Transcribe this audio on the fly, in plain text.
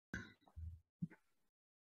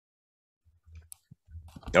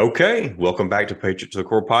Okay, welcome back to Patriot to the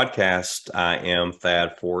Core podcast. I am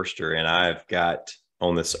Thad Forrester, and I've got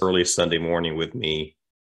on this early Sunday morning with me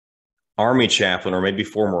Army chaplain, or maybe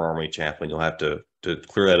former Army chaplain. You'll have to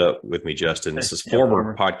clear that up with me, Justin. This is Yeah,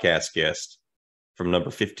 former former. podcast guest from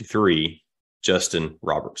number 53, Justin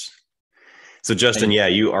Roberts. So, Justin, I, yeah,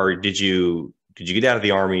 you are. Did you get out of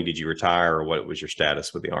the Army? Did you retire, or what was your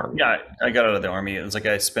status with the Army? yeah, I got out of the army. It was like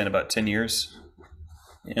I spent about 10 years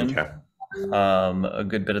in. Okay, A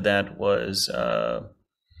good bit of that was uh,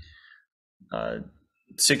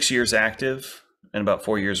 6 years active and about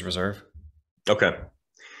 4 years reserve. okay.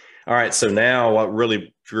 All right. So now what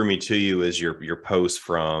really drew me to you is your post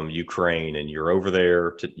from Ukraine, and you're over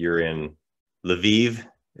there you're in Lviv,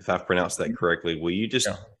 if I've pronounced that correctly. Will you Yeah. just,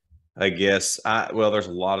 I guess, well, there's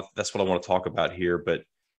a lot of, that's what I want to talk about here, but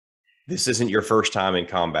this isn't your first time in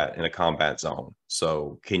combat, in a combat zone.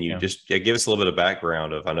 So can you Yeah. just give us a little bit of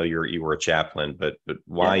background of, I know you were a chaplain, but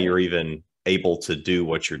why Yeah. you're even able to do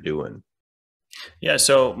what you're doing? Yeah.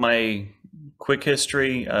 So my quick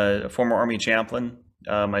history, a former army chaplain.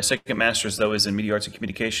 My second master's, though, is in media arts and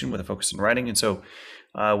communication with a focus in writing. And so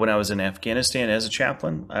when I was in Afghanistan as a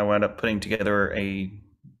chaplain, I wound up putting together a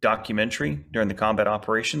documentary during the combat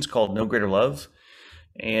operations called No Greater Love.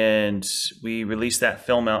 And we released that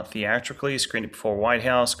film out theatrically, screened it before White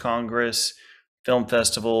House, Congress, film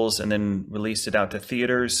festivals, and then released it out to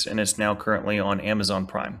theaters. And it's now currently on Amazon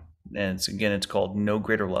Prime. And it's called No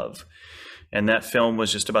Greater Love. And that film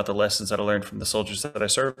was just about the lessons that I learned from the soldiers that I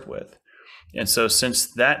served with. And so since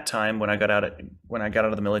that time, when I got out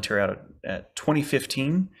of the military at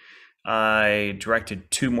 2015, I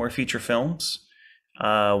directed two more feature films.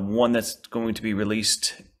 One that's going to be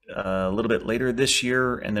released a little bit later this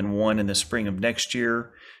year, and then one in the spring of next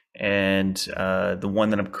year, and the one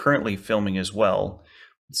that I'm currently filming as well.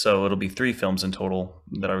 So it'll be three films in total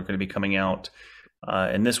that are going to be coming out.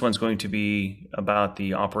 And this one's going to be about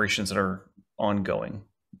the operations that are ongoing,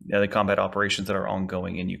 the combat operations that are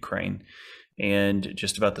ongoing in Ukraine, and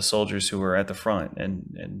just about the soldiers who are at the front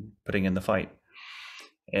and putting in the fight.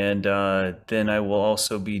 And then I will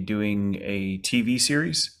also be doing a TV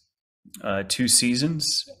series, 2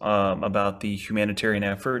 seasons, about the humanitarian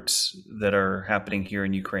efforts that are happening here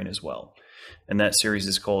in Ukraine as well. And that series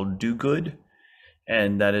is called Do Good,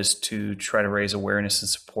 and that is to try to raise awareness and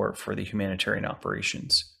support for the humanitarian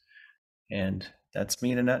operations. And that's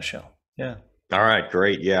me in a nutshell. Yeah. All right,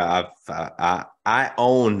 great. Yeah, I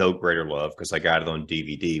own No Greater Love because I got it on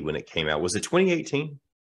DVD when it came out. Was it 2018?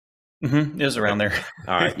 It was Okay. around there.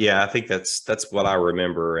 All right. Yeah, I think that's what I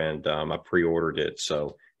remember, and I pre-ordered it.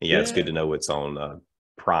 So yeah, it's good Yeah. to know it's on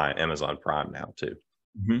Prime, Amazon Prime now too.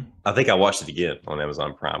 hmm I think I watched it again on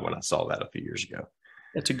Amazon Prime when I saw that a few years ago.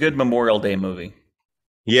 It's a good Memorial Day movie.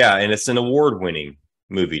 Yeah, and it's an award-winning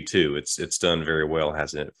movie too. It's done very well,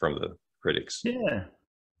 hasn't it, from the critics? Yeah.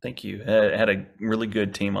 Thank you. I had a really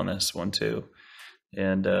good team on this one too.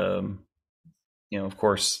 And, of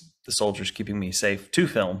course, the soldiers keeping me safe to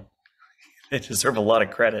film. They deserve a lot of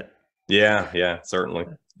credit. Yeah, yeah, certainly.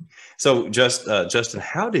 So, Justin,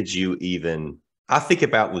 how did you even? I think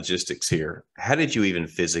about logistics here. How did you even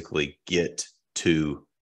physically get to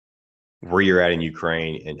where you're at in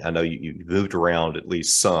Ukraine? And I know you moved around at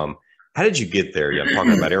least some. How did you get there? Yeah, I'm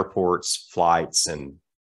talking about airports, flights, and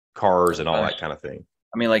cars, and all Gosh. that kind of thing.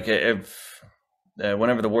 I mean, like, if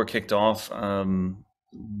whenever the war kicked off,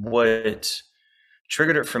 what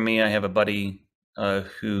triggered it for me, I have a buddy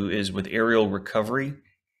who is with aerial recovery,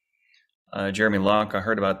 Jeremy Locke. I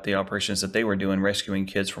heard about the operations that they were doing, rescuing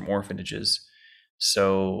kids from orphanages.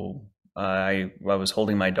 So I was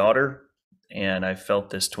holding my daughter, and I felt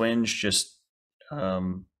this twinge, just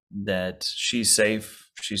that she's safe,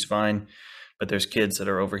 she's fine, but there's kids that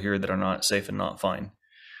are over here that are not safe and not fine.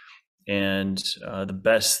 And the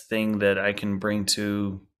best thing that I can bring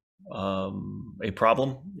to a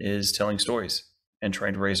problem is telling stories and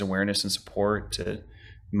trying to raise awareness and support to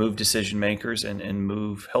move decision makers and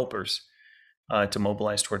move helpers to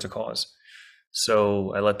mobilize towards a cause.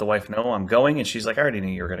 So I let the wife know I'm going, and she's like, "I already knew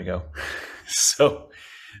you were going to go." so,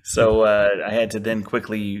 so I had to then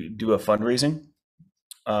quickly do a fundraising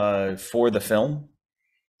for the film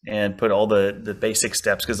and put all the basic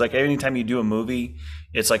steps, because like anytime you do a movie,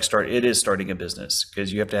 it is starting a business,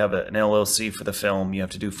 because you have to have an LLC for the film, you have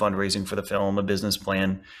to do fundraising for the film, a business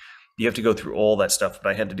plan, you have to go through all that stuff. But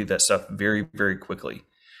I had to do that stuff very, very quickly.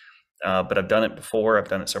 But I've done it before, I've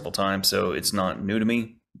done it several times, so it's not new to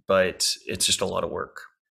me, but it's just a lot of work.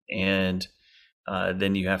 And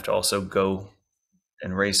then you have to also go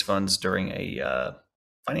and raise funds during a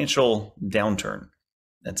financial downturn.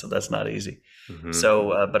 And so that's not easy. Hmm.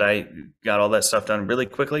 So, but I got all that stuff done really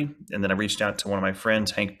quickly. And then I reached out to one of my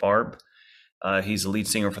friends, Hank Barb. He's the lead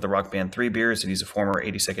singer for the rock band Three Beers, and he's a former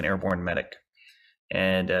 82nd Airborne medic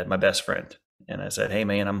and my best friend. And I said, "Hey,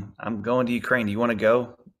 man, I'm going to Ukraine. Do you want to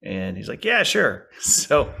go?" And he's like, "Yeah, sure."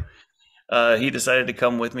 So he decided to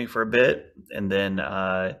come with me for a bit, and then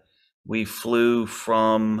we flew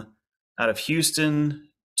from out of Houston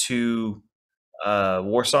to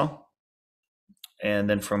Warsaw, and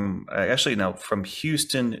then from actually no, from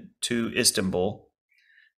Houston to Istanbul,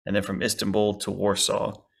 and then from Istanbul to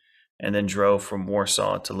Warsaw, and then drove from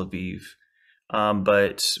Warsaw to Lviv.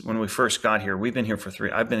 But when we first got here, I've been here for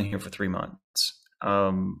 3 months.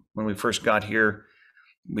 When we first got here,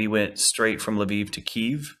 we went straight from Lviv to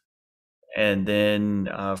Kyiv. And then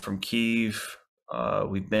from Kyiv,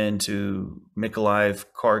 we've been to Mykolaiv,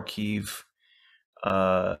 Kharkiv,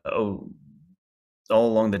 all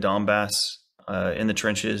along the Donbass, in the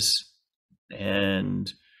trenches,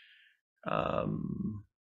 and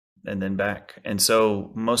then back. And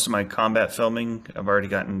so most of my combat filming I've already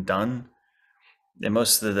gotten done, and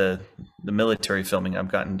most of the military filming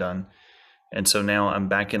I've gotten done. And so now I'm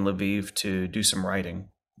back in Lviv to do some writing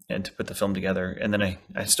and to put the film together. And then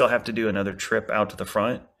I still have to do another trip out to the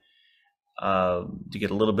front to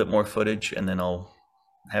get a little bit more footage, and then I'll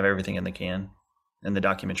have everything in the can, and the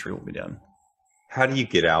documentary will be done. How do you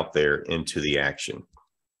get out there into the action?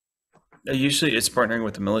 Usually it's partnering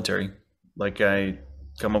with the military. Like I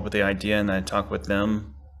come up with the idea and I talk with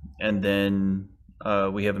them, and then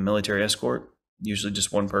we have a military escort, usually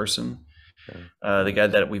just one person. Okay. The guy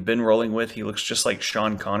that we've been rolling with, he looks just like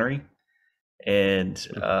Sean Connery, and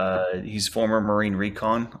he's former Marine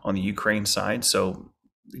Recon on the Ukraine side. So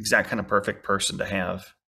exact kind of perfect person to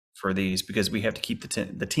have for these, because we have to keep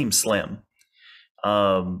the team slim.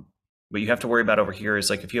 What you have to worry about over here is,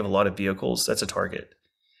 like, if you have a lot of vehicles, that's a target,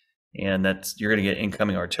 and you're going to get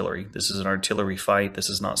incoming artillery. This is an artillery fight. This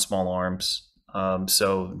is not small arms.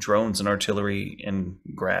 So drones and artillery and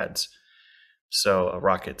grads, so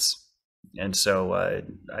rockets. And so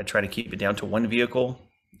I try to keep it down to one vehicle,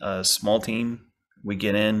 a small team. We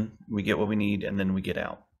get in, we get what we need, and then we get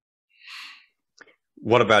out.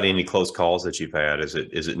 What about any close calls that you've had? Is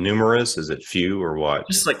it numerous? Is it few, or what?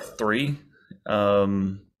 Just like 3.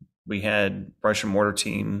 We had Russian mortar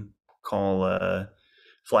team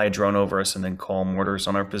fly a drone over us and then call mortars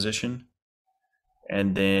on our position.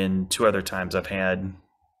 And then 2 other times I've had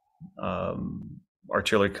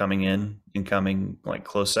artillery incoming like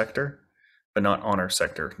close sector, but not on our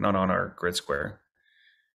sector, not on our grid square.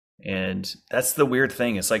 And that's the weird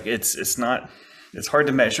thing. It's like it's hard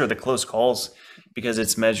to measure the close calls, because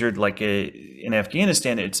it's measured like in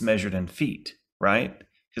Afghanistan, it's measured in feet, right?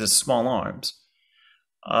 Because it's small arms.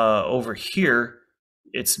 Over here,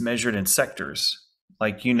 it's measured in sectors.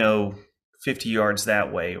 Like, 50 yards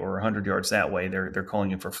that way or 100 yards that way, they're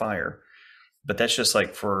calling in for fire. But that's just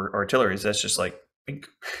like for artillery. That's just like, like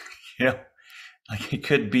it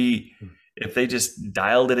could be if they just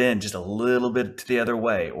dialed it in just a little bit to the other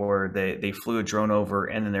way, or they flew a drone over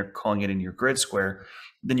and then they're calling it in your grid square,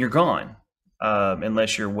 then you're gone,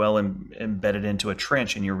 unless you're well embedded into a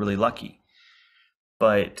trench and you're really lucky.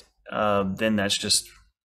 But then that's just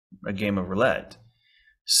a game of roulette.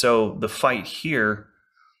 So the fight here,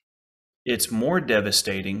 it's more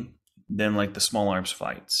devastating than like the small arms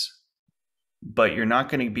fights, but you're not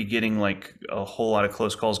going to be getting like a whole lot of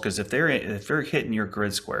close calls, because if they're hitting your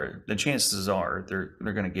grid square, the chances are they're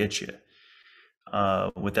going to get you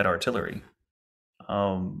with that artillery.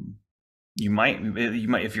 You might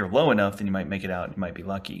if you're low enough, then you might make it out. You might be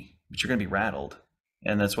lucky, but you're going to be rattled.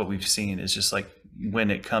 And that's what we've seen. It's just like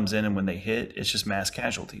when it comes in and when they hit, it's just mass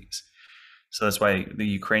casualties. So that's why the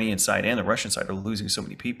Ukrainian side and the Russian side are losing so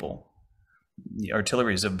many people. The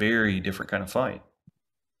artillery is a very different kind of fight.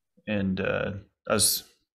 And I was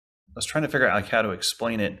trying to figure out like how to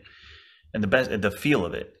explain it and the feel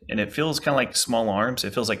of it. And it feels kind of like small arms.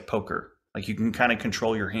 It feels like poker. Like you can kind of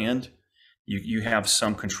control your hand. You have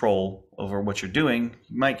some control over what you're doing.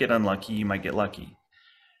 You might get unlucky. You might get lucky.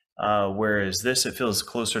 Whereas this, it feels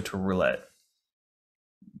closer to roulette.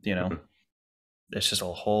 It's just a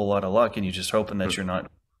whole lot of luck, and you're just hoping that you're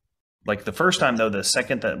not. Like the first time, though, the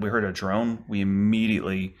second that we heard a drone, we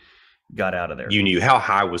immediately got out of there. You knew. How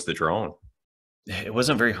high was the drone? It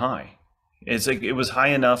wasn't very high. It's like it was high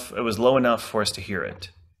enough. It was low enough for us to hear it.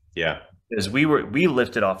 Yeah. Because we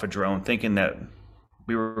lifted off a drone thinking that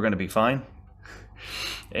we were going to be fine,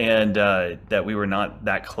 and that we were not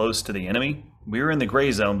that close to the enemy. We were in the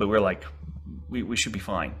gray zone, but we're like, we should be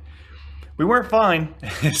fine. We weren't fine.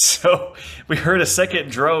 So we heard a second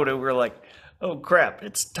drone and we were like, oh crap,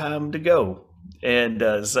 it's time to go.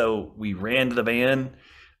 And so we ran to the van,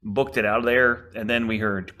 booked it out of there, and then we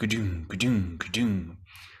heard ka-doom, ka-doom, ka-doom,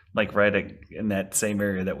 like in that same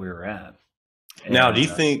area that we were at. Now, do And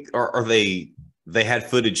you think are they had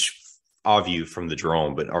footage of you from the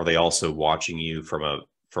drone, but are they also watching you from a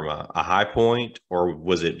high point, or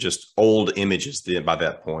was it just old images then by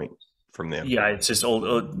that point from them? yeah, it's just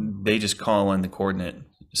they just call in the coordinate. Okay.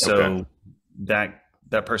 So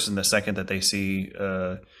that person, the second that they see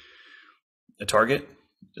a target,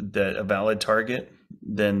 that a valid target,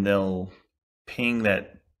 then they'll ping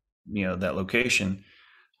that, that location,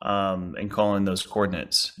 and call in those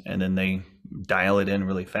coordinates, and then they dial it in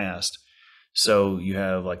really fast. So you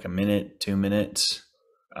have like a minute, 2 minutes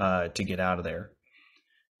to get out of there,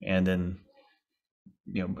 and then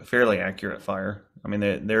fairly accurate fire. I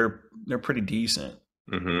mean, they're pretty decent.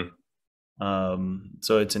 Mm-hmm.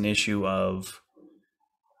 So it's an issue of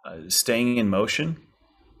staying in motion.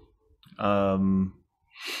 Um,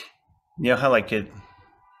 how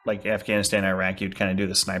like Afghanistan, Iraq, you'd kind of do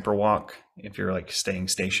the sniper walk if you're like staying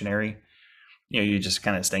stationary. You just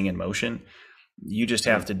kind of staying in motion. You just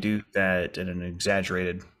have to do that in an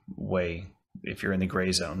exaggerated way if you're in the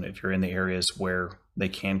gray zone, if you're in the areas where they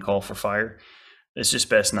can call for fire. It's just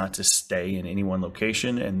best not to stay in any one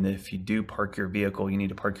location. And if you do park your vehicle, you need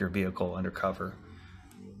to park your vehicle under cover.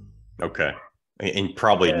 Okay. And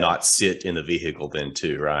probably Yeah. not sit in the vehicle then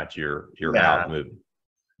too, right? You're Yeah, out moving.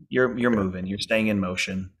 you're Okay. moving, you're staying in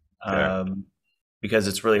motion, Okay. because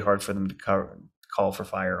it's really hard for them to call for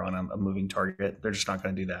fire on a moving target. They're just not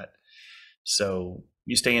going to do that. So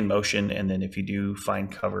you stay in motion, and then if you do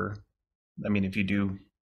find cover, I mean, if you do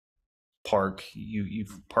park, you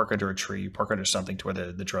park under a tree, you park under something to where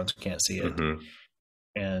the drones can't see it, Mm-hmm.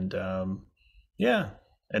 and yeah,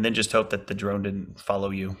 and then just hope that the drone didn't follow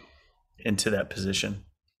you into that position.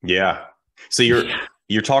 Yeah. So Yeah.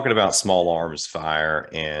 you're talking about small arms fire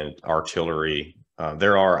and artillery.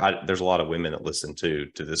 There's a lot of women that listen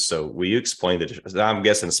to this. So will you explain that? I'm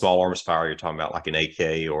guessing small arms fire. You're talking about like an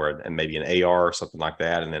AK or and maybe an AR or something like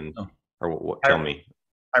that. And then, Oh, or what? Tell Ty- me,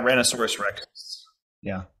 Tyrannosaurus Rex.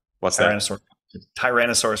 Yeah, what's that?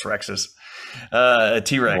 Tyrannosaurus Rexes.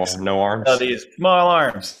 T No, Rex. no Oh, arms. these small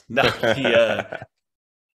arms. No,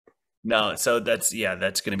 no. So that's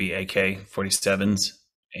going to be AK-47s,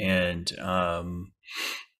 and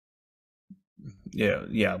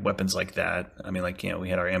yeah, weapons like that. I mean, like we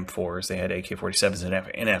had our M4s, they had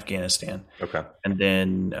AK-47s in Afghanistan, Okay. and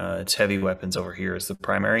then it's heavy weapons over here is the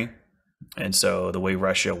primary. And so the way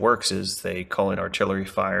Russia works is they call it artillery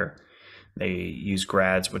fire. They use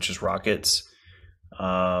grads, which is rockets,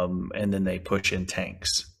 and then they push in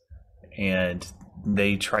tanks, and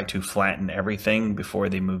they try to flatten everything before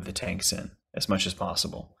they move the tanks in as much as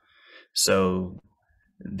possible. So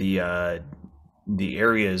the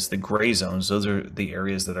areas, the gray zones, those are the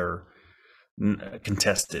areas that are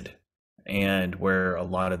contested, and where a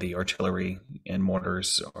lot of the artillery and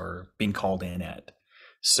mortars are being called in at.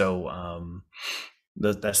 So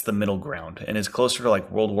that's the middle ground, and it's closer to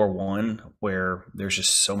like World War One, where there's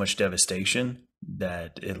just so much devastation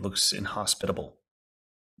that it looks inhospitable,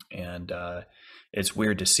 and it's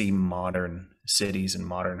weird to see modern cities and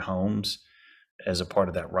modern homes as a part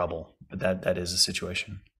of that rubble. But that is a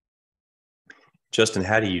situation. Justin,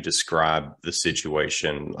 how do you describe the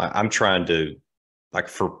situation? I'm trying to, like,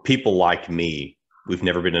 for people like me, we've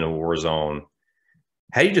never been in a war zone.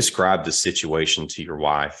 How do you describe the situation to your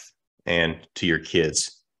wife and to your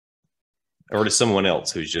kids, or to someone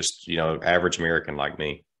else who's just, average American like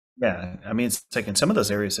me? Yeah, I mean, it's like in some of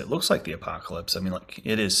those areas, it looks like the apocalypse. I mean, like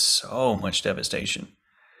it is so much devastation.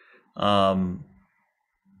 Um,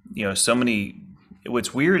 so many.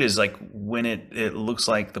 What's weird is like when it looks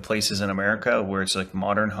like the places in America where it's like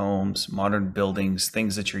modern homes, modern buildings,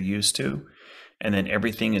 things that you're used to, and then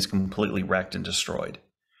everything is completely wrecked and destroyed.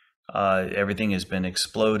 Everything has been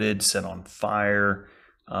exploded, set on fire,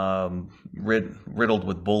 riddled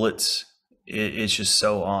with bullets. It's just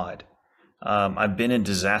so odd. I've been in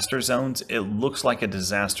disaster zones. It looks like a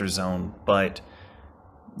disaster zone, but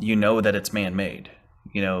you know that it's man-made.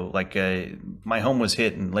 Like my home was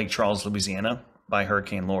hit in Lake Charles, Louisiana by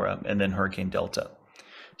Hurricane Laura and then Hurricane Delta.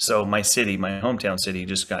 So my city, my hometown city,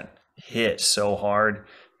 just got hit so hard.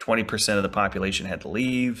 20% of the population had to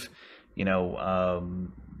leave.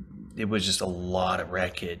 It was just a lot of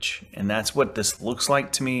wreckage. And that's what this looks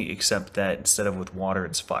like to me, except that instead of with water,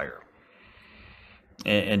 it's fire.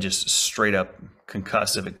 And just straight up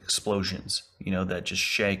concussive explosions, that just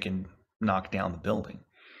shake and knock down the building.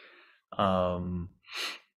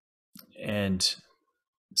 And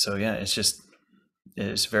so, yeah,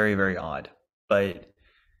 it's very, very odd. But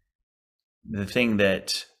the thing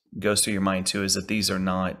that goes through your mind too is that these are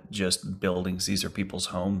not just buildings; these are people's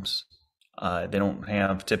homes. They don't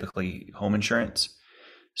have typically home insurance,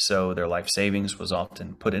 so their life savings was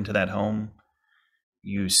often put into that home.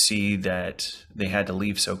 You see that they had to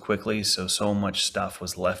leave so quickly, so much stuff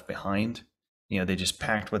was left behind. They just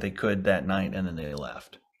packed what they could that night and then they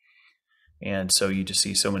left. And so you just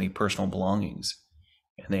see so many personal belongings,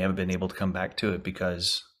 and they haven't been able to come back to it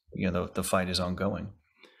because the fight is ongoing.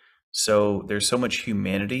 So there's so much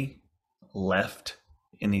humanity left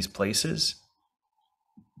in these places,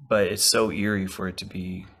 but it's so eerie for it to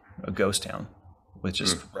be a ghost town with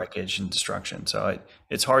just wreckage and destruction. So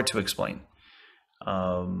it's hard to explain.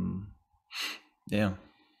 Yeah.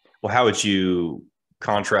 Well, how would you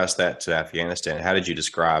contrast that to Afghanistan? How did you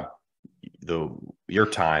describe your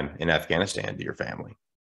time in Afghanistan to your family?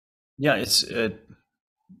 Yeah,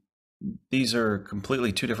 these are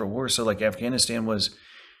completely two different wars. So like Afghanistan was,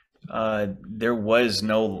 there was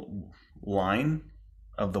no line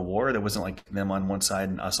of the war. There wasn't like them on one side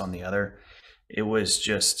and us on the other. It was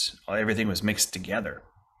just everything was mixed together.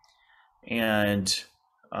 And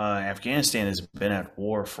Afghanistan has been at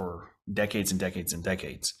war for decades and decades and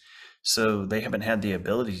decades. So they haven't had the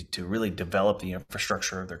ability to really develop the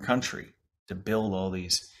infrastructure of their country, to build all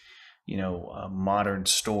these, modern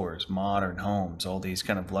stores, modern homes, all these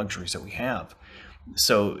kind of luxuries that we have.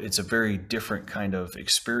 So it's a very different kind of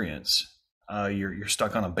experience. You're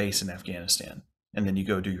stuck on a base in Afghanistan, and then you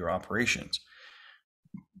go do your operations.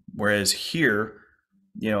 Whereas here,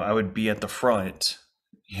 I would be at the front,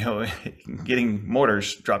 getting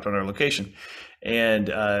mortars dropped on our location and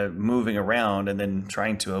moving around and then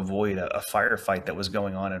trying to avoid a firefight that was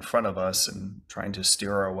going on in front of us and trying to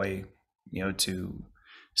steer our way, to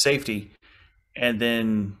safety. And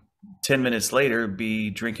then 10 minutes later, be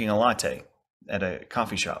drinking a latte at a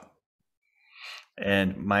coffee shop.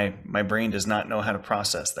 And my brain does not know how to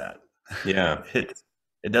process that. Yeah.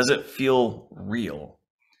 It doesn't feel real,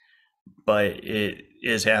 but it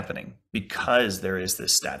is happening because there is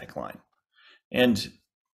this static line. And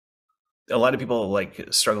a lot of people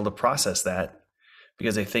struggle to process that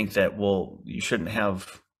because they think that, well, you shouldn't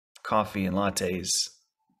have coffee and lattes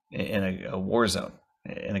in a war zone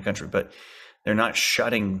in a country, but they're not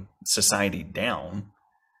shutting society down.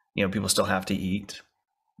 People still have to eat,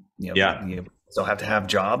 Yeah. still have to have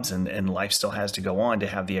jobs, and life still has to go on to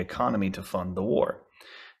have the economy to fund the war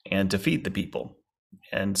and to feed the people.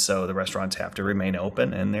 And so the restaurants have to remain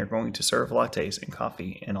open, and they're going to serve lattes and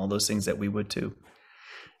coffee and all those things that we would too.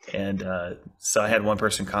 And so I had one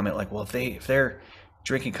person comment like, well, if they're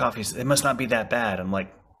drinking coffee, it must not be that bad. I'm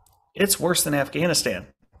like, it's worse than Afghanistan.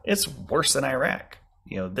 It's worse than Iraq.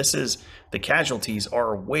 The casualties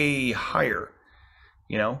are way higher.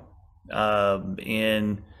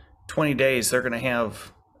 In 20 days, they're going to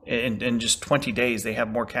have, in just 20 days, they have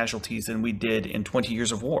more casualties than we did in 20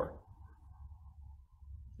 years of war.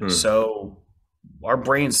 So our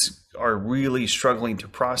brains are really struggling to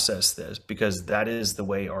process this because that is the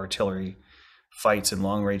way artillery fights and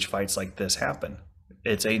long range fights like this happen.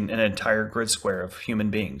 It's an entire grid square of human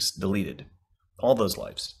beings deleted. All those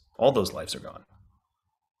lives are gone.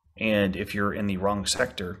 And if you're in the wrong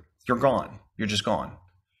sector, you're gone. You're just gone.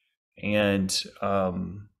 And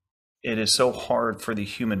it is so hard for the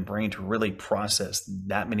human brain to really process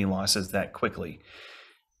that many losses that quickly.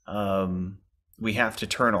 We have to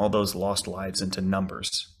turn all those lost lives into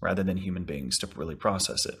numbers rather than human beings to really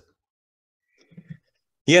process it.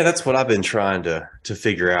 Yeah, that's what I've been trying to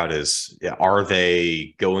figure out is, are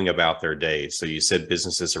they going about their days? So you said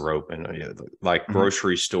businesses are open, like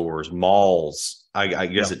grocery stores, malls. I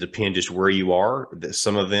guess it depends just where you are.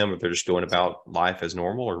 Some of them, they're just going about life as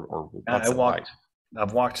normal, or what's it like?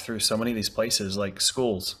 I've walked through so many of these places, like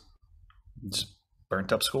schools, just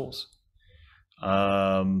burnt up schools.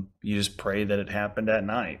 You just pray that it happened at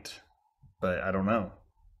night, but I don't know.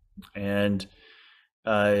 And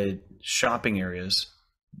shopping areas,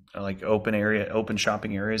 like open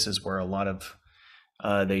shopping areas, is where a lot of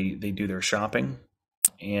they do their shopping.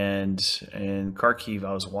 And in Kharkiv,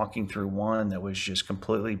 I was walking through one that was just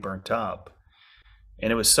completely burnt up,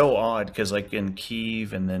 and it was so odd because like in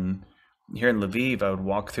Kiev and then here in Lviv, I would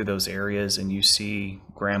walk through those areas and you see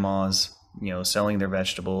grandmas, selling their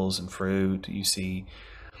vegetables and fruit. You see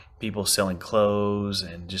people selling clothes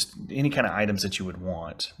and just any kind of items that you would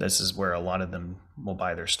want. This is where a lot of them will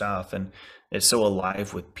buy their stuff, and it's so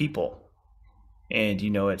alive with people. And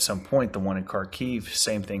at some point, the one in Kharkiv,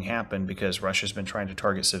 same thing happened because Russia's been trying to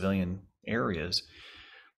target civilian areas.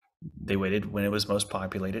 They waited when it was most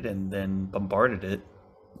populated and then bombarded it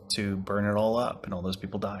to burn it all up, and all those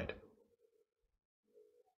people died.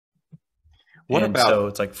 So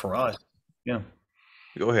it's like for us, yeah.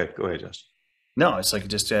 Go ahead, Justin. No, it's like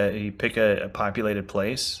just you pick a populated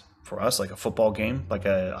place for us, like a football game, like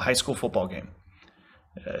a high school football game.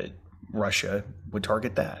 Uh, Russia would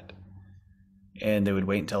target that, and they would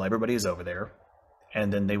wait until everybody is over there,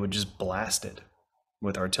 and then they would just blast it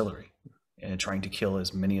with artillery and trying to kill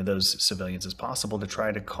as many of those civilians as possible to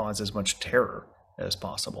try to cause as much terror as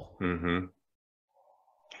possible. Mm-hmm. Do you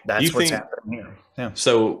That's what's think happening here. Yeah.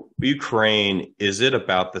 so? Ukraine, is it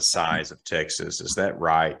about the size of Texas? Is that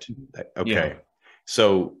right? Yeah. Okay.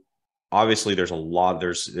 So obviously there's a lot,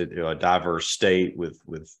 there's a diverse state with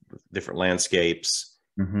different landscapes,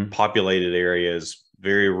 Hmm. populated areas,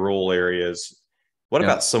 very rural areas. What Yeah.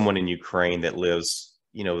 about someone in Ukraine that lives,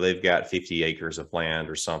 they've got 50 acres of land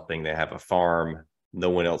or something, they have a farm, no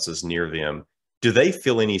one else is near them. Do they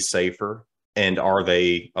feel any safer? And are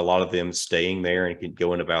they, a lot of them, staying there and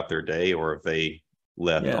going about their day, or have they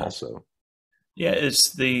left Yeah. also? Yeah.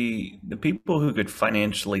 It's the people who could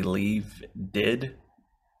financially leave did.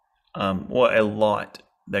 Well, a lot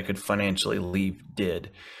that could financially leave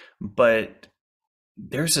did, but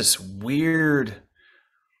there's this weird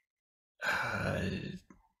uh,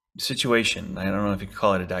 situation. I don't know if you could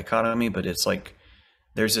call it a dichotomy, but it's like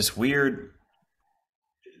there's this weird.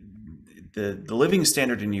 The living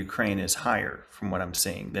standard in Ukraine is higher, from what I'm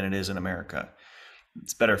seeing, than it is in America.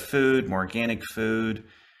 It's better food, more organic food.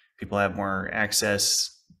 People have more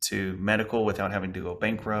access to medical without having to go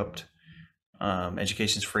bankrupt.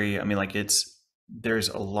 Education's free. I mean, like there's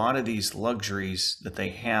a lot of these luxuries that they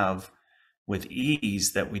have with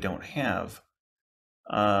ease that we don't have.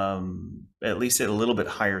 At least at a little bit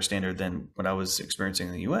higher standard than what I was experiencing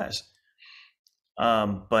in the U.S.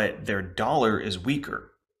 But their dollar is weaker.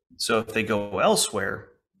 So if they go elsewhere,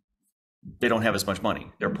 they don't have as much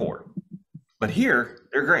money. They're poor. But here,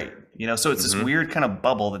 they're great. So it's this Mm-hmm. weird kind of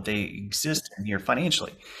bubble that they exist in here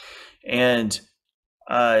financially. And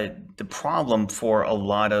the problem for a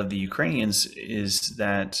lot of the Ukrainians is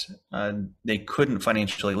that they couldn't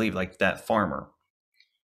financially leave, like that farmer.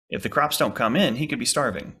 If the crops don't come in, he could be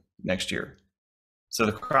starving next year. So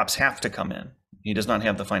the crops have to come in. He does not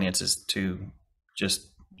have the finances to just,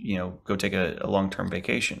 go take a long-term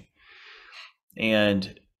vacation.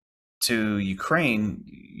 And to Ukraine,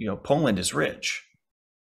 Poland is rich.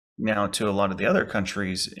 Now, to a lot of the other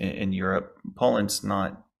countries in Europe, Poland's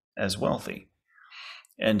not as wealthy.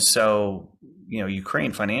 And so,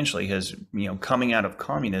 Ukraine financially has, coming out of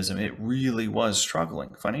communism, it really was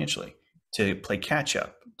struggling financially to play catch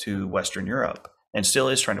up to Western Europe and still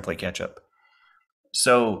is trying to play catch up.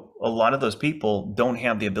 So a lot of those people don't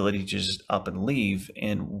have the ability to just up and leave.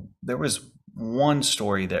 And there was one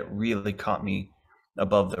story that really caught me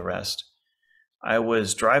above the rest. I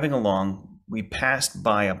was driving along. We passed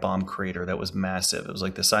by a bomb crater that was massive. It was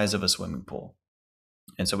like the size of a swimming pool.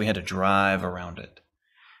 And so we had to drive around it.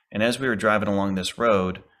 And as we were driving along this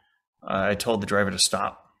road, I told the driver to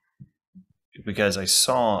stop because I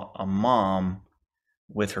saw a mom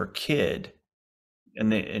with her kid,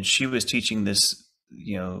 and she was teaching this,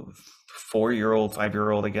 4-year-old,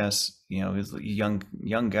 5-year-old, I guess, he was a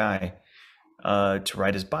young guy, to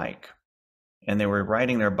ride his bike, and they were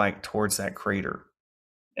riding their bike towards that crater,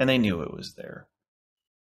 and they knew it was there.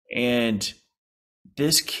 And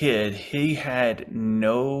this kid, he had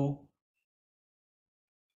no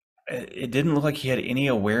it didn't look like he had any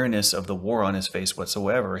awareness of the war on his face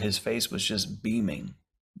whatsoever. His face was just beaming,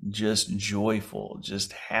 just joyful,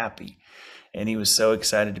 just happy. And he was so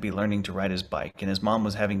excited to be learning to ride his bike. And his mom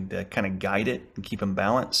was having to kind of guide it and keep him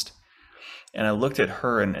balanced. And I looked at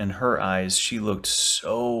her, and in her eyes, she looked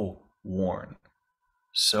so worn,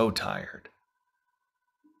 so tired.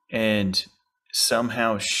 And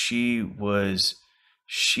somehow she was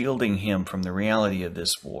shielding him from the reality of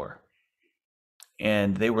this war.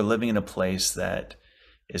 And they were living in a place that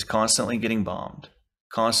is constantly getting bombed,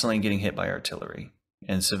 constantly getting hit by artillery,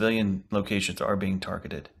 and civilian locations are being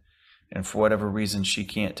targeted. And for whatever reason, she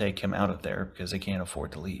can't take him out of there because they can't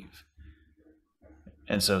afford to leave.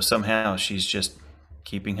 And so somehow she's just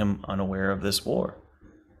keeping him unaware of this war.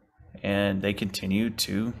 And they continue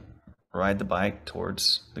to ride the bike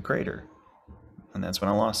towards the crater. And that's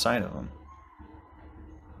when I lost sight of him.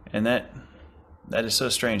 And that is so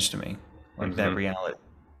strange to me, like that Mm-hmm. reality.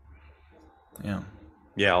 Yeah.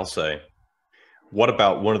 Yeah, I'll say. What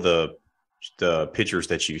about one of the pictures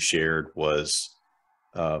that you shared was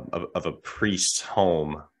of a priest's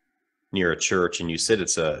home near a church, and you said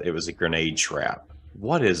it was a grenade trap.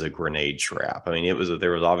 What is a grenade trap? I mean,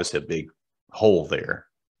 there was obviously a big hole there,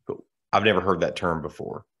 but I've never heard that term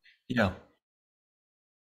before. Yeah.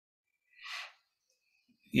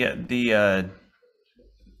 Yeah.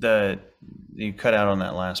 The you cut out on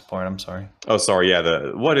that last part. I'm sorry. Oh, sorry.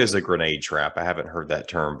 Yeah. What is a grenade trap? I haven't heard that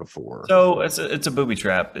term before. So it's a booby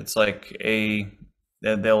trap. It's like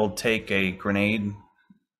they'll take a grenade,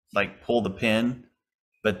 like pull the pin,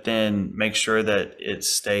 but then make sure that it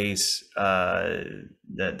stays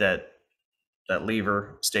that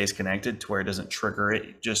lever stays connected to where it doesn't trigger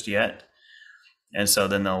it just yet. And so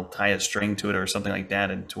then they'll tie a string to it or something like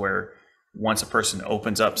that, and to where once a person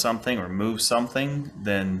opens up something or moves something,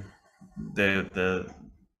 then the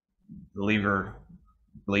lever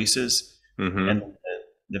releases, and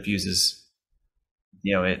the fuses,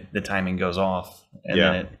 the timing goes off, and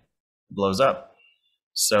then it blows up.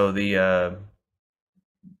 So they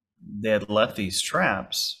had left these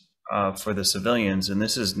traps for the civilians, and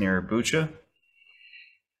this is near Bucha,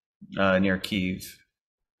 near Kyiv.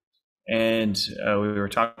 And we were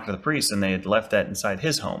talking to the priest, and they had left that inside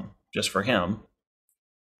his home just for him.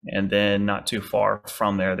 And then not too far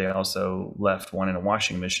from there, they also left one in a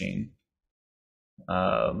washing machine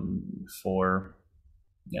for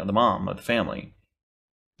the mom of the family.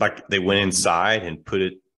 Like they went inside and put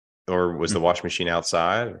it, or was the washing machine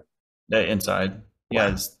outside? Inside.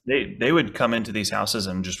 Wow. Yeah, they would come into these houses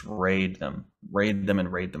and just raid them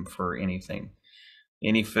for anything,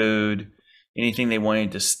 any food, anything they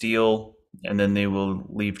wanted to steal, and then they will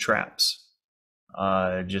leave traps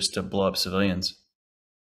just to blow up civilians.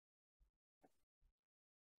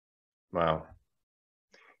 Wow.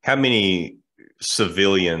 How many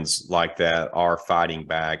civilians like that are fighting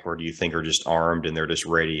back, or do you think are just armed and they're just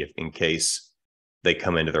ready in case they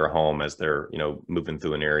come into their home as they're, moving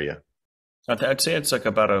through an area? I'd say it's like a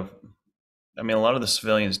lot of the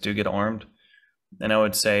civilians do get armed, and I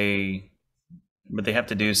would say, but they have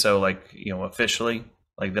to do so officially.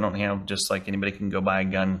 Like they don't have just like anybody can go buy a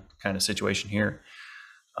gun kind of situation here.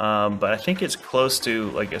 But I think it's close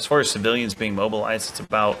to, as far as civilians being mobilized, it's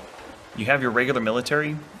about, you have your regular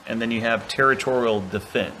military, and then you have territorial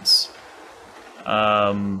defense.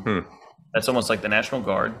 That's almost like the National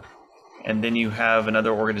Guard. And then you have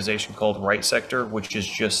another organization called Right Sector, which is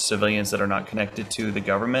just civilians that are not connected to the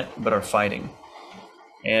government, but are fighting.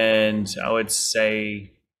 And I would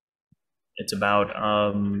say it's about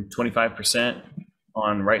 25%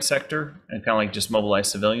 on Right Sector, and kind of like just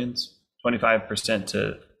mobilized civilians, 25%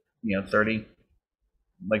 to 30,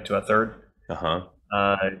 like to a third.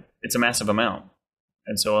 It's a massive amount,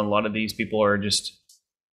 and so a lot of these people are just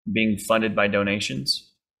being funded by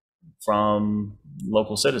donations from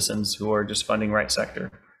local citizens who are just funding Right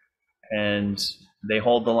Sector, and they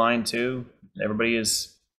hold the line too. Everybody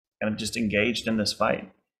is kind of just engaged in this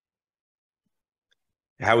fight.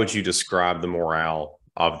 How would you describe the morale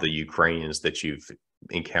of the Ukrainians that you've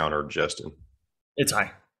encountered, Justin? It's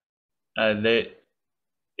high.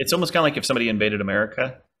 It's almost kind of like if somebody invaded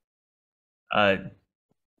America,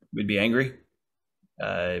 we'd be angry.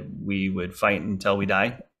 We would fight until we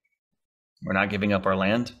die. We're not giving up our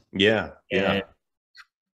land. Yeah.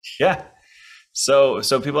 So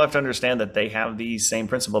people have to understand that they have the same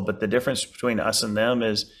principle, but the difference between us and them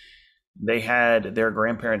is they had their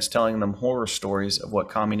grandparents telling them horror stories of what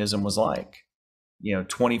communism was like.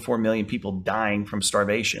 24 million people dying from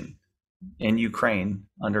starvation in Ukraine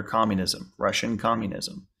under communism, Russian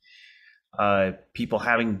communism. People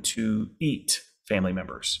having to eat family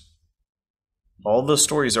members. All those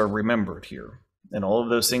stories are remembered here, and all of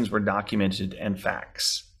those things were documented and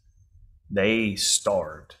facts. They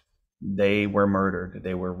starved. They were murdered.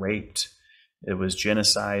 They were raped. It was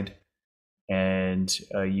genocide. And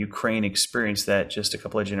Ukraine experienced that just a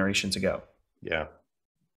couple of generations ago. Yeah.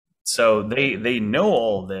 So they know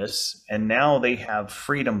all this, and now they have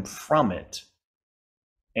freedom from it.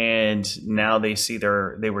 And now they see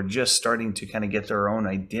they were just starting to kind of get their own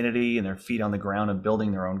identity and their feet on the ground and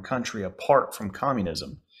building their own country apart from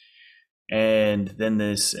communism. And then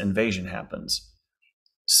this invasion happens.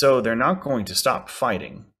 So they're not going to stop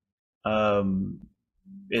fighting.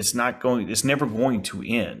 It's never going to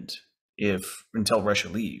end until Russia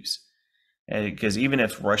leaves. Because even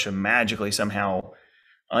if Russia magically somehow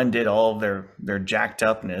undid all of their jacked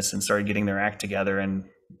upness and started getting their act together and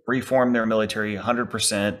reform their military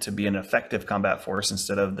 100% to be an effective combat force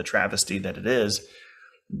instead of the travesty that it is,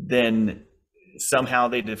 then somehow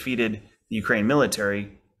they defeated the Ukraine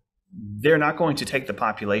military, they're not going to take the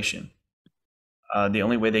population. The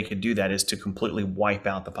only way they could do that is to completely wipe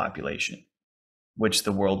out the population, which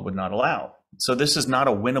the world would not allow. So this is not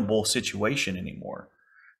a winnable situation anymore.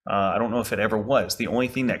 I don't know if it ever was. The only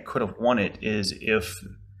thing that could have won it is if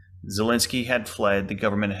Zelensky had fled, the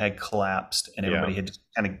government had collapsed, and everybody had just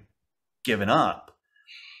kind of given up.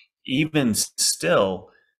 Even still,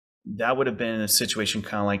 that would have been a situation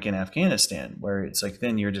kind of like in Afghanistan, where it's like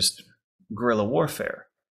then you're just guerrilla warfare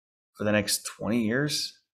for the next 20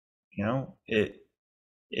 years. You know,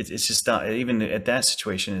 it's just not, even at that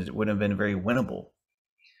situation, it wouldn't have been very winnable.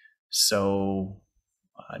 So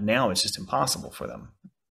now it's just impossible for them.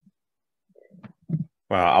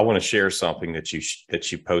 Well, I want to share something that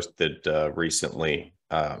you posted recently.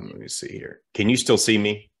 Let me see here. Can you still see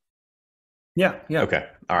me? Yeah. Okay.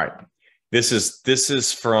 All right. This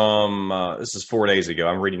is from this is 4 days ago.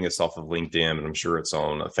 I'm reading this off of LinkedIn, and I'm sure it's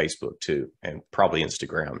on Facebook too, and probably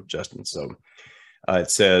Instagram, Justin. So it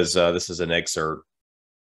says this is an excerpt.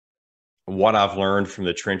 What I've learned from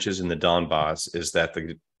the trenches in the Donbass is that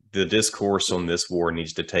the discourse on this war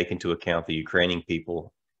needs to take into account the Ukrainian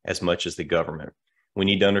people as much as the government. We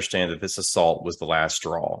need to understand that this assault was the last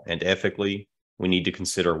straw, and ethically, we need to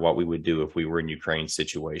consider what we would do if we were in Ukraine's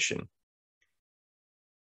situation.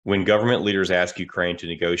 When government leaders ask Ukraine to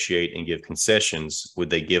negotiate and give concessions, would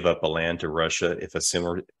they give up a land to Russia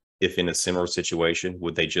if in a similar situation?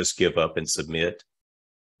 Would they just give up and submit?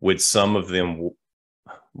 Would some of them?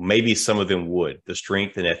 Maybe some of them would. The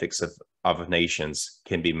strength and ethics of nations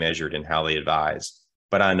can be measured in how they advise.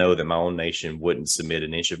 But I know that my own nation wouldn't submit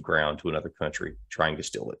an inch of ground to another country trying to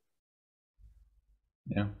steal it.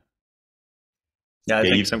 Yeah. Yeah,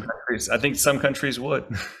 I think some countries would.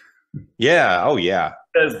 Yeah. Oh, yeah.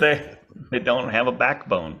 Because they don't have a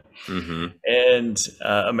backbone. Mm-hmm. And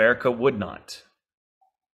America would not.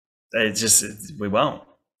 We won't.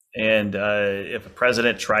 And if a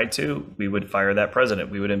president tried to, we would fire that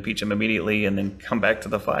president. We would impeach him immediately and then come back to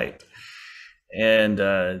the fight. And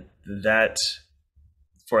that,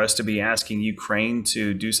 for us to be asking Ukraine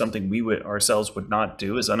to do something we ourselves would not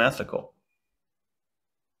do, is unethical.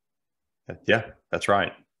 Yeah, that's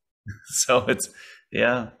right. So it's,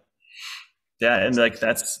 yeah. And like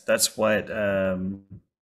that's what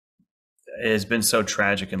has been so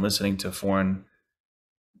tragic in listening to foreign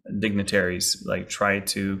dignitaries like try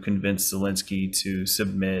to convince Zelensky to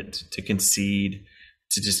submit, to concede,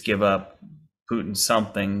 to just give up Putin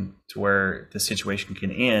something to where the situation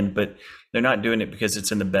can end. But they're not doing it because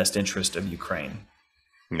it's in the best interest of Ukraine.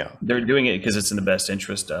 No, they're doing it because it's in the best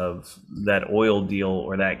interest of that oil deal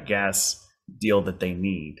or that gas deal that they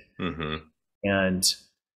need. Mm-hmm. And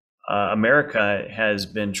America has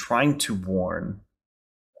been trying to warn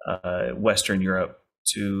Western Europe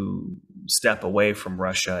to step away from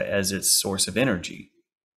Russia as its source of energy.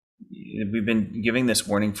 We've been giving this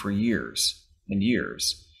warning for years and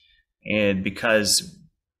years. And because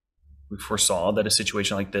we foresaw that a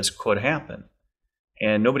situation like this could happen.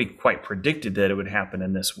 And nobody quite predicted that it would happen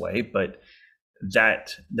in this way, but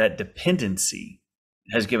that dependency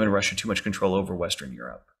has given Russia too much control over Western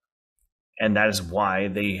Europe. And that is why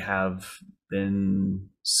they have been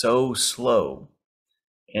so slow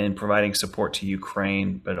in providing support to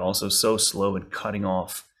Ukraine, but also so slow in cutting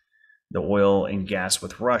off the oil and gas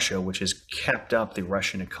with Russia, which has kept up the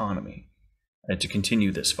Russian economy to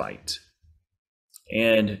continue this fight.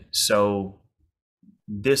 And so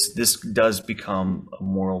this does become a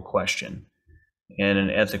moral question and an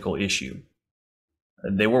ethical issue.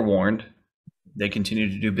 They were warned. They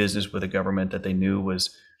continued to do business with a government that they knew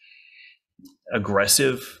was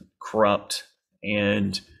aggressive, corrupt,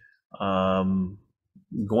 and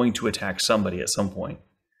going to attack somebody at some point.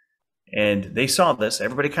 And they saw this.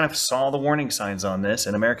 Everybody kind of saw the warning signs on this,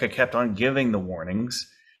 and America kept on giving the warnings,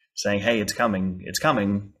 saying, hey, it's coming. It's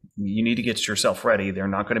coming. You need to get yourself ready. They're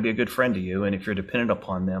not going to be a good friend to you. And if you're dependent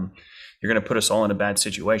upon them, you're going to put us all in a bad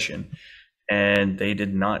situation. And they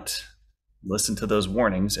did not listen to those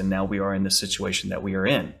warnings. And now we are in the situation that we are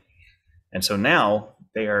in. And so now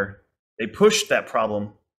they pushed that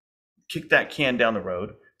problem, kicked that can down the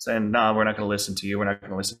road, saying, nah, we're not going to listen to you. We're not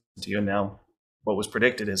going to listen to you. And now what was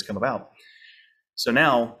predicted has come about. So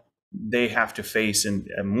now they have to face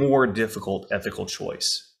a more difficult ethical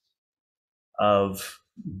choice of,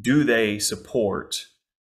 do they support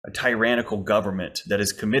a tyrannical government that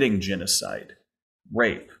is committing genocide,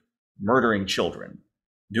 rape, murdering children,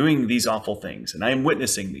 doing these awful things, and I am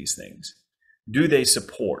witnessing these things? Do they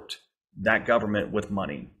support that government with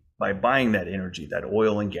money by buying that energy, that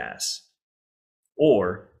oil and gas?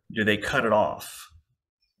 Or do they cut it off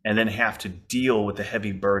and then have to deal with the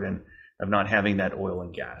heavy burden of not having that oil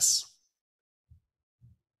and gas?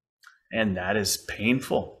 And that is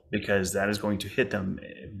painful, because that is going to hit them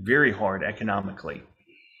very hard economically.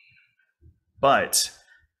 But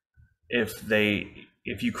if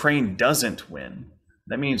Ukraine doesn't win,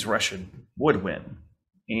 that means Russia would win.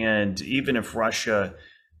 And even if Russia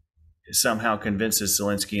somehow convinces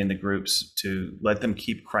Zelensky and the groups to let them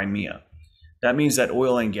keep Crimea, That means that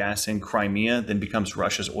oil and gas in Crimea then becomes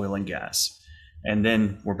Russia's oil and gas. And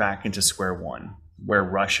then we're back into square one, where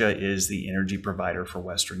Russia is the energy provider for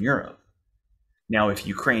Western Europe. Now, if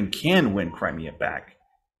Ukraine can win Crimea back,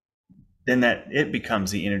 then that it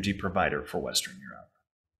becomes the energy provider for Western Europe.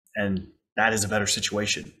 And that is a better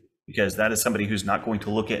situation, because that is somebody who's not going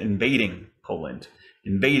to look at invading Poland,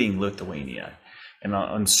 invading Lithuania, and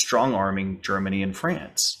on strong arming Germany and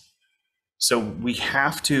France. So we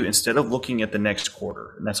have to, instead of looking at the next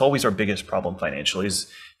quarter, and that's always our biggest problem financially,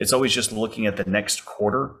 is it's always just looking at the next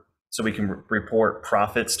quarter so we can report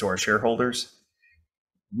profits to our shareholders.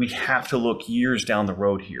 We have to look years down the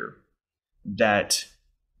road here, that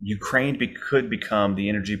Ukraine could become the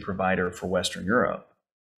energy provider for Western Europe,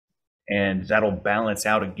 and that'll balance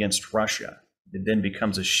out against Russia. It then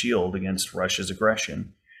becomes a shield against Russia's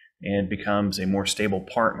aggression and becomes a more stable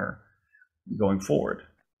partner going forward.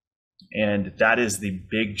 And that is the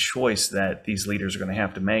big choice that these leaders are going to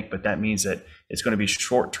have to make. But that means that it's going to be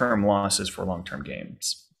short-term losses for long-term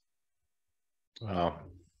gains. Wow.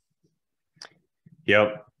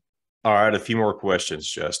 Yep. All right. A few more questions,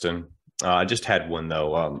 Justin. I just had one,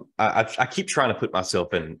 though. I keep trying to put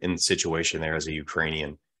myself in the situation there as a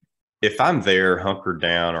Ukrainian. If I'm there hunkered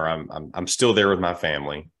down, or I'm still there with my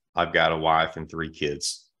family, I've got a wife and 3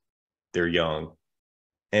 kids. They're young.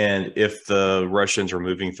 And if the Russians are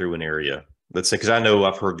moving through an area, let's say, because I know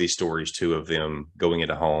I've heard these stories too of them going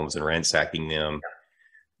into homes and ransacking them.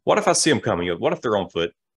 What if I see them coming? What if they're on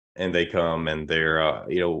foot and they come and they're,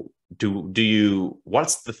 do you,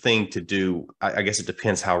 what's the thing to do? I guess it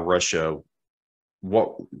depends how Russia,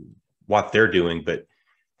 what they're doing, but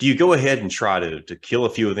do you go ahead and try to kill a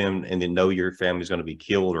few of them and then know your family's going to be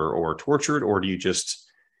killed or tortured? Or do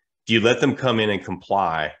you let them come in and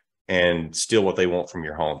comply and steal what they want from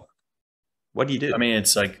your home? What do you do? I mean,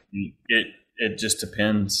 it's like, it just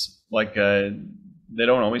depends. Like, they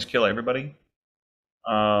don't always kill everybody.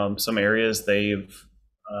 Some areas they've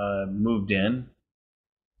moved in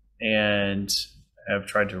and have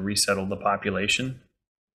tried to resettle the population.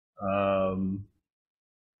 The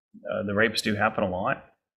rapes do happen a lot.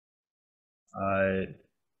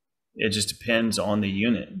 It just depends on the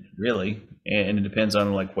unit, really, and it depends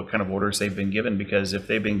on like what kind of orders they've been given. Because if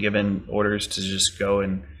they've been given orders to just go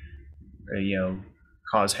and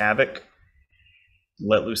cause havoc,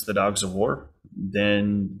 let loose the dogs of war,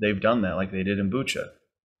 then they've done that, like they did in Bucha.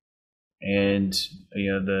 And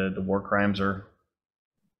the war crimes are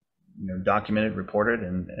documented, reported,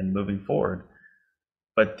 and moving forward.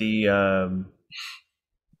 But you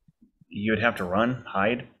would have to run,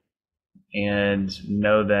 hide, and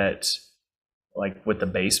know that, like with the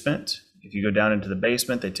basement, if you go down into the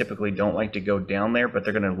basement, they typically don't like to go down there, but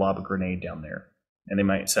they're going to lob a grenade down there, and they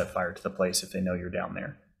might set fire to the place if they know you're down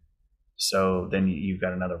there. So then you've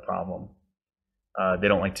got another problem. They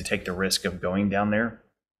don't like to take the risk of going down there,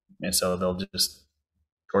 and so they'll just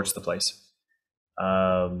torch the place.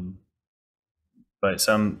 But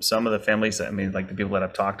some of the families, I mean, like the people that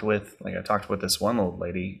I've talked with, like I talked with this one old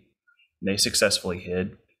lady, they successfully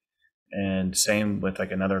hid. And same with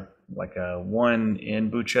like another, like one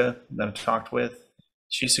in Bucha that I talked with,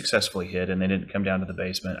 she successfully hid and they didn't come down to the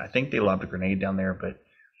basement. I think they lobbed a grenade down there, but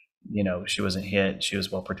she wasn't hit. She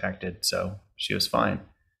was well protected, so she was fine.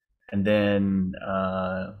 And then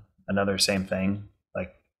another same thing,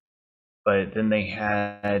 but then they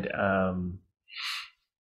had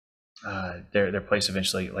their place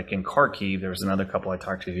eventually, like in Kharkiv, there was another couple I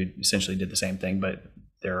talked to who essentially did the same thing, but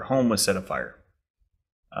their home was set afire.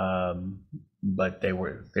 But they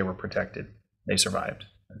were protected. They survived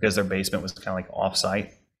because their basement was kind of like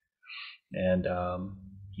off-site. And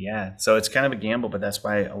so it's kind of a gamble, but that's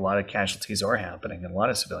why a lot of casualties are happening, and a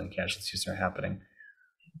lot of civilian casualties are happening.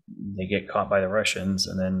 They get caught by the Russians,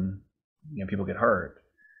 and then people get hurt.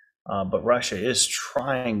 But Russia is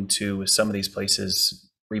trying to, with some of these places,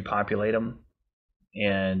 repopulate them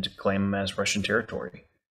and claim them as Russian territory,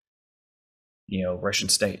 Russian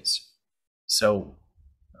states. So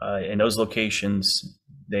in those locations,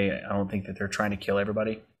 I don't think that they're trying to kill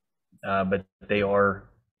everybody, but they are,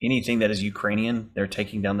 anything that is Ukrainian, they're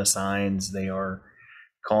taking down the signs. They are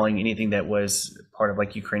calling anything that was part of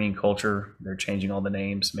like Ukrainian culture, they're changing all the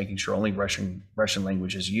names, making sure only Russian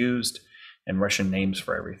language is used and Russian names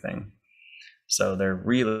for everything. So they're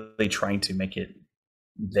really trying to make it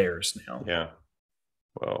theirs now. Yeah.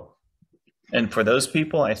 Well, and for those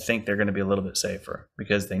people, I think they're going to be a little bit safer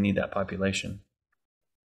because they need that population.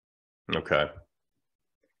 Okay.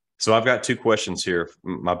 So I've got 2 questions here.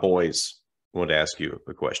 My boys want to ask you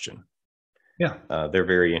a question. Yeah. They're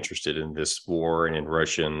very interested in this war and in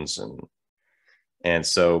Russians. And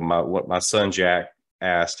so my son, Jack,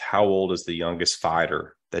 asked, how old is the youngest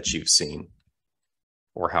fighter that you've seen,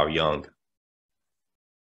 or how young?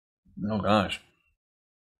 Oh gosh.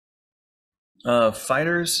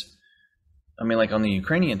 Fighters, I mean, like on the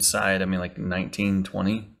Ukrainian side, I mean, like 19,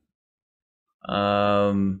 20.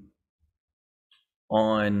 Um,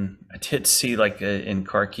 I did see like in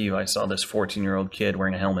Kharkiv, I saw this 14-year-old kid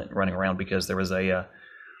wearing a helmet running around because there was a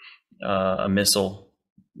missile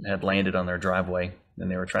had landed on their driveway and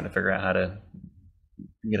they were trying to figure out how to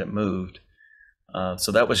get it moved.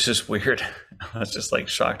 So that was just weird. I was just like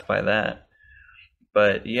shocked by that.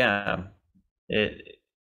 But yeah,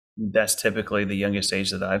 that's typically the youngest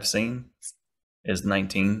age that I've seen is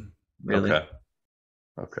 19, really. Okay.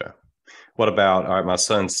 Okay. What about, all right, my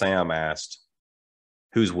son Sam asked,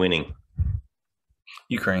 who's winning?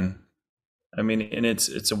 Ukraine. I mean, and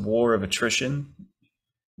it's a war of attrition.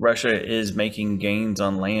 Russia is making gains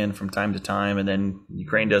on land from time to time, and then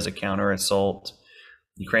Ukraine does a counter assault.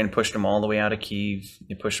 Ukraine pushed them all the way out of Kyiv.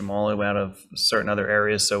 They pushed them all the way out of certain other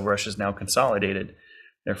areas. So Russia's now consolidated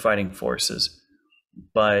their fighting forces.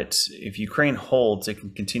 But if Ukraine holds, it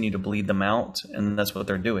can continue to bleed them out, and that's what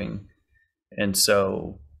they're doing. And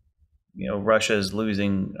so, Russia is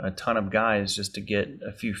losing a ton of guys just to get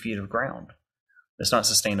a few feet of ground. It's not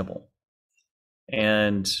sustainable.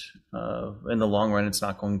 And in the long run, it's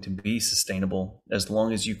not going to be sustainable. As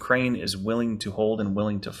long as Ukraine is willing to hold and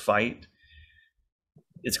willing to fight,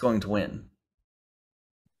 it's going to win.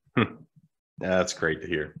 That's great to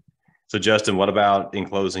hear. So, Justin, what about, in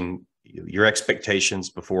closing, your expectations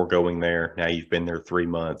before going there? Now you've been there 3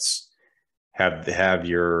 months. Have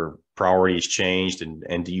your priorities changed,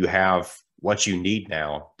 and do you have what you need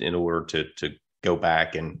now in order to go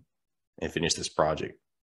back and finish this project?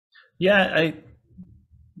 Yeah,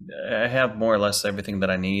 I have more or less everything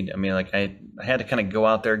that I need. I mean, like I had to kind of go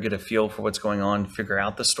out there, get a feel for what's going on, figure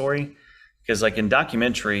out the story. Because like in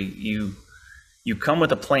documentary, you come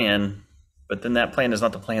with a plan, but then that plan is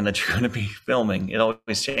not the plan that you're going to be filming. It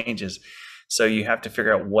always changes. So you have to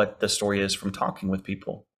figure out what the story is from talking with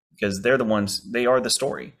people, because they are the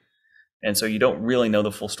story. And so you don't really know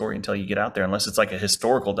the full story until you get out there, unless it's like a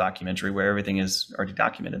historical documentary where everything is already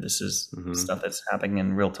documented. This is stuff that's happening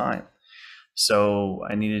in real time. So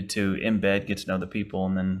I needed to embed, get to know the people,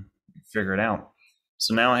 and then figure it out.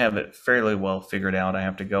 So now I have it fairly well figured out. I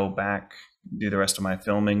have to go back, do the rest of my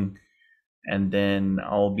filming, and then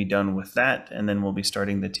I'll be done with that. And then we'll be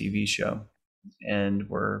starting the TV show. And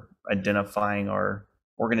we're identifying our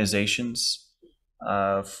organizations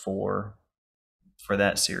for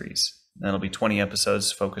that series. That'll be 20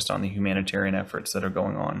 episodes focused on the humanitarian efforts that are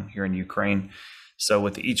going on here in Ukraine. So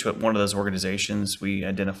with each one of those organizations, we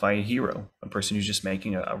identify a hero, a person who's just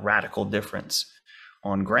making a radical difference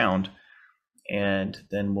on ground. And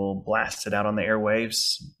then we'll blast it out on the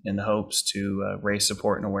airwaves in the hopes to raise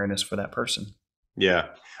support and awareness for that person. Yeah.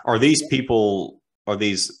 Are these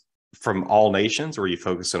from all nations, or are you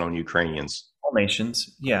focusing on Ukrainians? All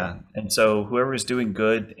nations, yeah. And so whoever is doing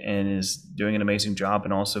good and is doing an amazing job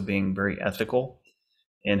and also being very ethical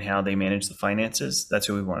in how they manage the finances, that's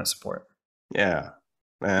who we want to support. Yeah.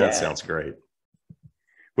 That sounds great.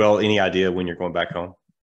 Well, any idea when you're going back home?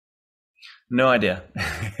 No idea.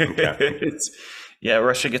 Okay.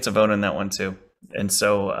 Russia gets a vote on that one too. And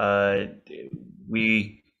so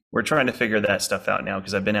we're trying to figure that stuff out now,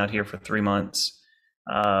 because I've been out here for 3 months.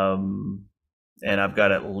 And I've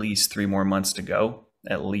got at least 3 more months to go,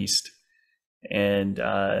 at least. And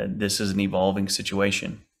this is an evolving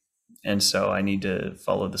situation. And so I need to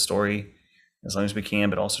follow the story as long as we can,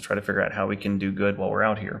 but also try to figure out how we can do good while we're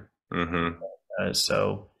out here. But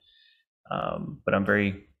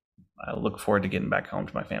I look forward to getting back home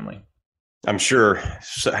to my family. I'm sure.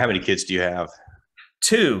 So how many kids do you have?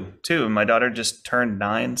 Two. My daughter just turned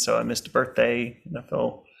 9, so I missed a birthday, and I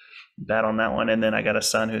feel bad on that one. And then I got a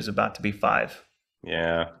son who's about to be 5.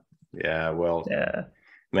 Yeah. Well,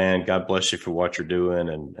 man, God bless you for what you're doing.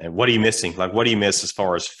 And what are you missing? Like, what do you miss as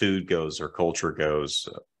far as food goes or culture goes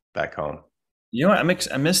back home? I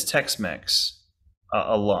miss Tex-Mex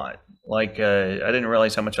a lot. Like, I didn't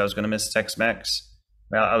realize how much I was going to miss Tex-Mex.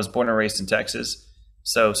 I was born and raised in Texas.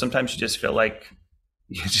 So sometimes you just feel like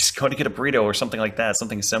you just go to get a burrito or something like that,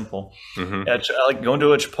 something simple. I like going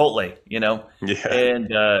to a Chipotle, Yeah.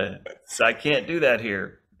 And so I can't do that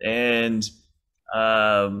here. And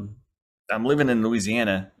I'm living in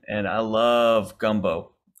Louisiana, and I love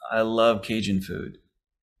gumbo. I love Cajun food.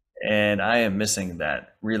 And I am missing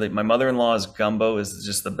that. Really, my mother-in-law's gumbo is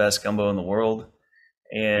just the best gumbo in the world.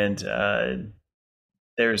 And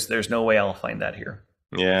there's no way I'll find that here.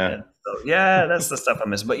 Yeah. So, that's the stuff I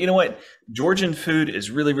miss. But you know what? Georgian food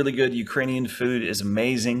is really, really good. Ukrainian food is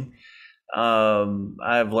amazing.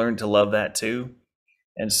 I've learned to love that too.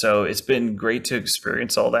 And so it's been great to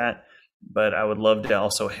experience all that. But I would love to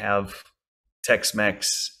also have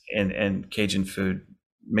Tex-Mex and Cajun food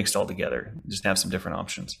mixed all together. Just have some different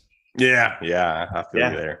options. Yeah, yeah, I feel you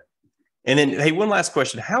Yeah. there. And then, hey, one last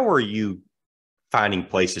question: how are you finding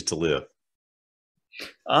places to live?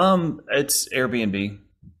 It's Airbnb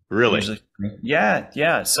Really? usually. Yeah,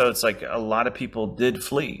 yeah. So it's like a lot of people did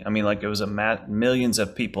flee. I mean, like it was millions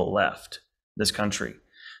of people left this country.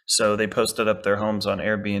 So they posted up their homes on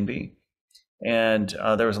Airbnb. And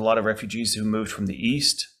there was a lot of refugees who moved from the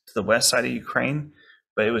east to the west side of Ukraine,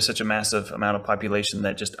 but it was such a massive amount of population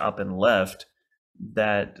that just up and left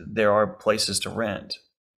that there are places to rent,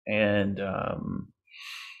 and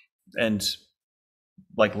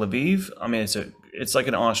like Lviv, I mean, it's like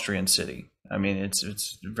an Austrian city. I mean,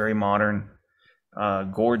 it's very modern,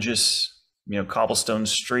 gorgeous, cobblestone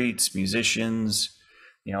streets, musicians,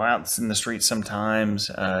 out in the streets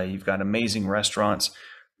sometimes. You've got amazing restaurants.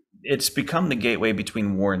 It's become the gateway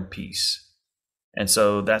between war and peace. And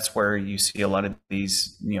so that's where you see a lot of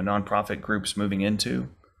these, nonprofit groups moving into.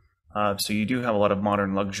 So you do have a lot of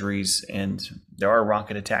modern luxuries, and there are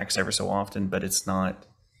rocket attacks ever so often, but it's not,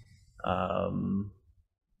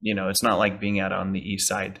 it's not like being out on the east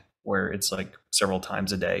side where it's like several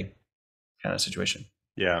times a day kind of situation.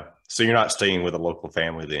 Yeah. So you're not staying with a local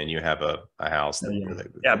family, then you have a house.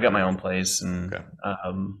 Yeah, I've got my own place and Okay.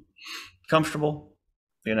 comfortable.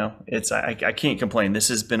 It's I can't complain. This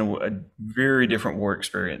has been a very different war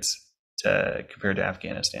experience compared to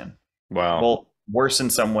Afghanistan. Wow. Well, worse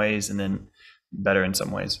in some ways and then better in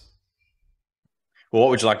some ways. Well,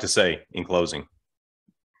 what would you like to say in closing?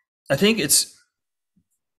 I think this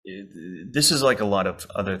is like a lot of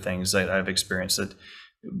other things that I've experienced, that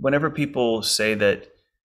whenever people say that,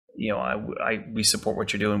 we support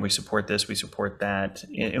what you're doing, we support this, we support that,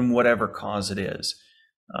 in whatever cause it is.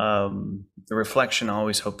 The reflection I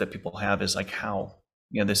always hope that people have is like, how,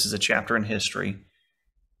 this is a chapter in history.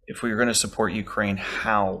 If we are going to support Ukraine,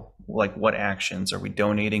 how, like what actions? Are we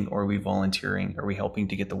donating, or are we volunteering? Are we helping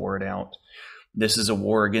to get the word out? This is a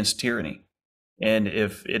war against tyranny. And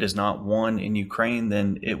if it is not won in Ukraine,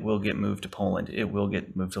 then it will get moved to Poland. It will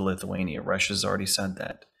get moved to Lithuania. Russia's already said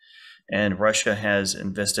that. And Russia has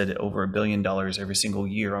invested over $1 billion every single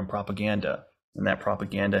year on propaganda. And that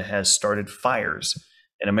propaganda has started fires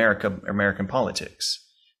in American politics.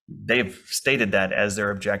 They've stated that as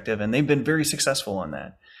their objective, and they've been very successful on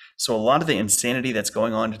that. So a lot of the insanity that's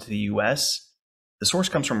going on to the US, the source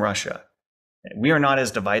comes from Russia. We are not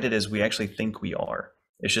as divided as we actually think we are.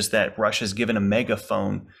 It's just that Russia's given a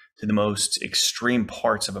megaphone to the most extreme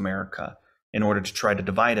parts of America in order to try to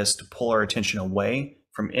divide us, to pull our attention away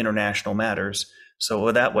from international matters.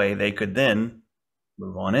 So that way they could then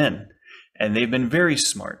move on in. And they've been very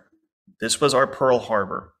smart. This was our Pearl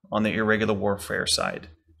Harbor on the irregular warfare side,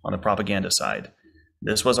 on the propaganda side.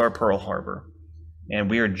 This was our Pearl Harbor.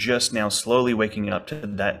 And we are just now slowly waking up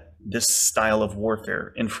to this style of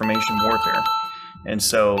warfare, information warfare. And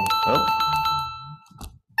so, let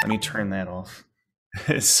me turn that off.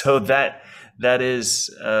 So that is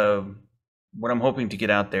what I'm hoping to get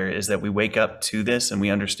out there, is that we wake up to this and we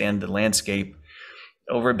understand the landscape.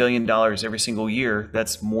 Over $1 billion every single year,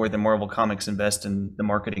 that's more than Marvel Comics invest in the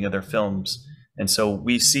marketing of their films. And so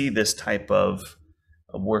we see this type of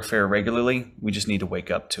warfare regularly. We just need to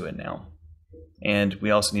wake up to it now. And we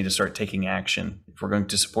also need to start taking action. If we're going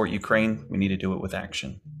to support Ukraine, we need to do it with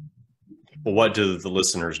action. Well, what do the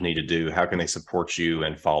listeners need to do? How can they support you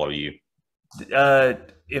and follow you?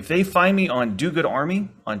 If they find me on Do Good Army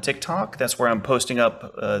on TikTok, that's where I'm posting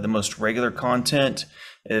up the most regular content.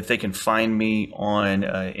 If they can find me on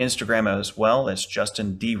Instagram as well, that's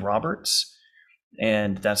Justin D. Roberts.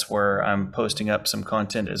 And that's where I'm posting up some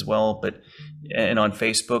content as well. And on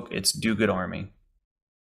Facebook, it's Do Good Army.